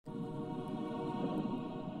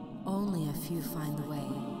Only a few find the way.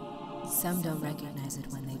 Some don't recognize it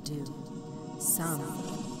when they do. Some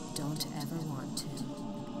don't ever want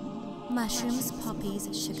to. Mushrooms, poppies,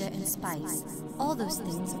 sugar and spice. All those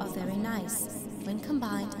things are very nice. When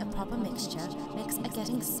combined, a proper mixture makes a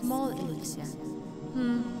getting small elixir.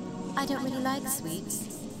 I don't really like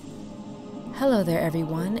sweets. Hello there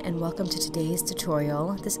everyone, and welcome to today's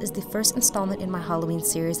tutorial. This is the first installment in my Halloween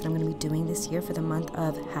series that I'm going to be doing this year for the month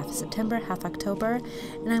of half September, half October,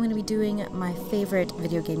 and I'm going to be doing my favorite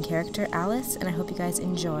video game character, Alice, and I hope you guys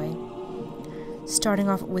enjoy. Starting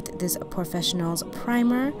off with this Professionals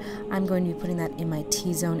primer, I'm going to be putting that in my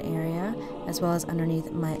T-zone area, as well as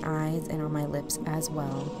underneath my eyes and on my lips as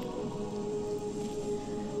well.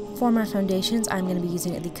 For my foundations, I'm going to be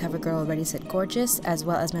using the CoverGirl Ready Set Gorgeous, as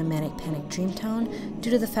well as my Manic Panic Dream Tone,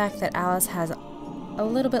 due to the fact that Alice has a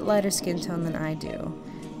little bit lighter skin tone than I do,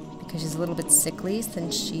 because she's a little bit sickly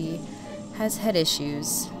since she has head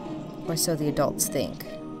issues, or so the adults think.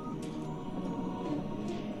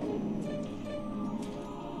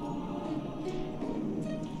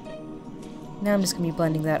 Now I'm just going to be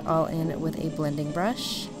blending that all in with a blending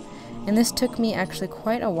brush. And this took me actually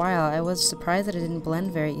quite a while. I was surprised that it didn't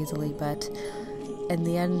blend very easily, but in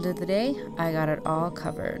the end of the day, I got it all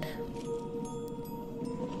covered.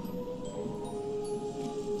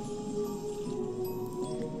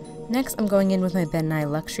 Next, I'm going in with my Ben Nye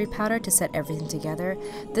Luxury Powder to set everything together.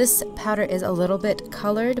 This powder is a little bit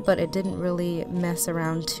colored, but it didn't really mess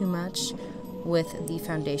around too much with the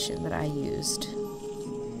foundation that I used.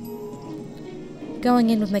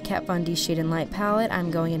 Going in with my Kat Von D Shade and Light palette,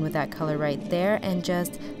 I'm going in with that color right there and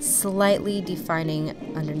just slightly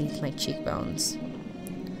defining underneath my cheekbones,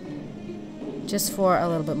 just for a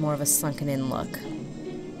little bit more of a sunken in look.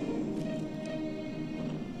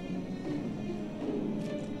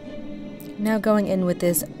 Now going in with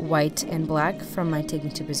this white and black from my Take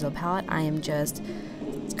Me to Brazil palette, I am just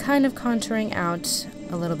kind of contouring out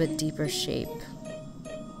a little bit deeper shape.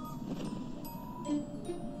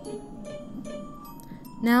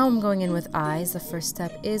 Now I'm going in with eyes. The first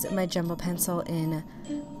step is my jumbo pencil in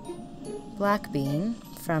Black Bean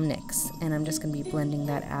from NYX, and I'm just going to be blending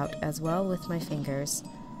that out as well with my fingers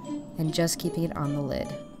and just keeping it on the lid.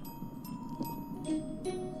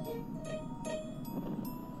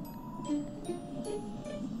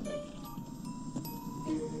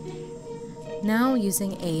 Now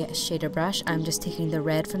using a shader brush, I'm just taking the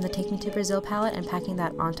red from the Take Me to Brazil palette and packing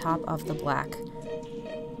that on top of the black.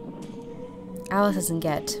 Alice doesn't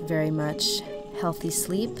get very much healthy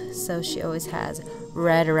sleep, so she always has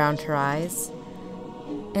red around her eyes.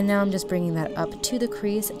 And now I'm just bringing that up to the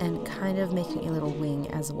crease and kind of making a little wing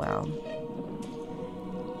as well.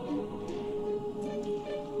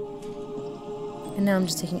 And now I'm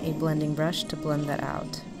just taking a blending brush to blend that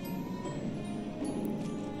out.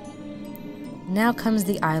 Now comes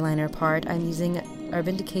the eyeliner part. I'm using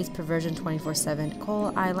Urban Decay's Perversion 24/7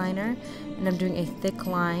 Kohl eyeliner, and I'm doing a thick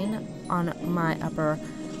line on my upper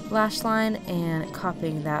lash line and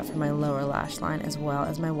copying that for my lower lash line as well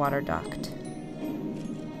as my water duct.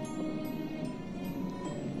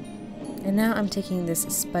 And now I'm taking this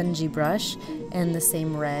spongy brush and the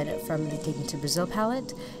same red from the Take Me to Brazil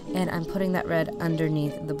palette, and I'm putting that red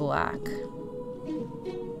underneath the black.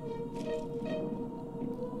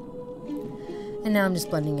 And now I'm just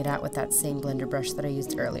blending it out with that same blender brush that I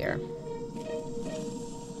used earlier.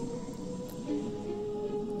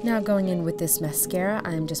 Now going in with this mascara,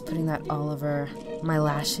 I'm just putting that all over my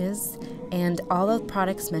lashes, and all the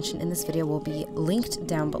products mentioned in this video will be linked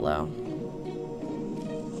down below.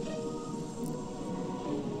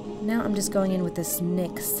 Now I'm just going in with this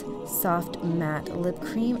NYX Soft Matte Lip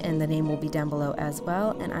Cream, and the name will be down below as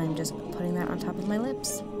well, and I'm just putting that on top of my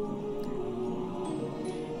lips.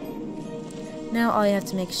 Now all you have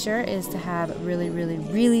to make sure is to have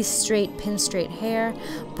really straight, pin straight hair.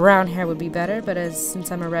 Brown hair would be better, but since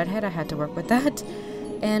I'm a redhead, I had to work with that.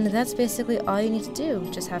 And that's basically all you need to do.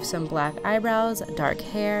 Just have some black eyebrows, dark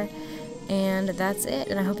hair, and that's it.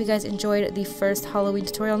 And I hope you guys enjoyed the first Halloween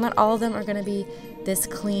tutorial. Not all of them are going to be this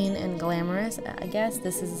clean and glamorous. I guess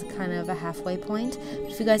this is kind of a halfway point.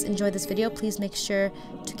 But if you guys enjoyed this video, please make sure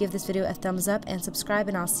to give this video a thumbs up and subscribe,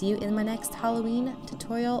 and I'll see you in my next Halloween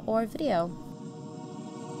tutorial or video.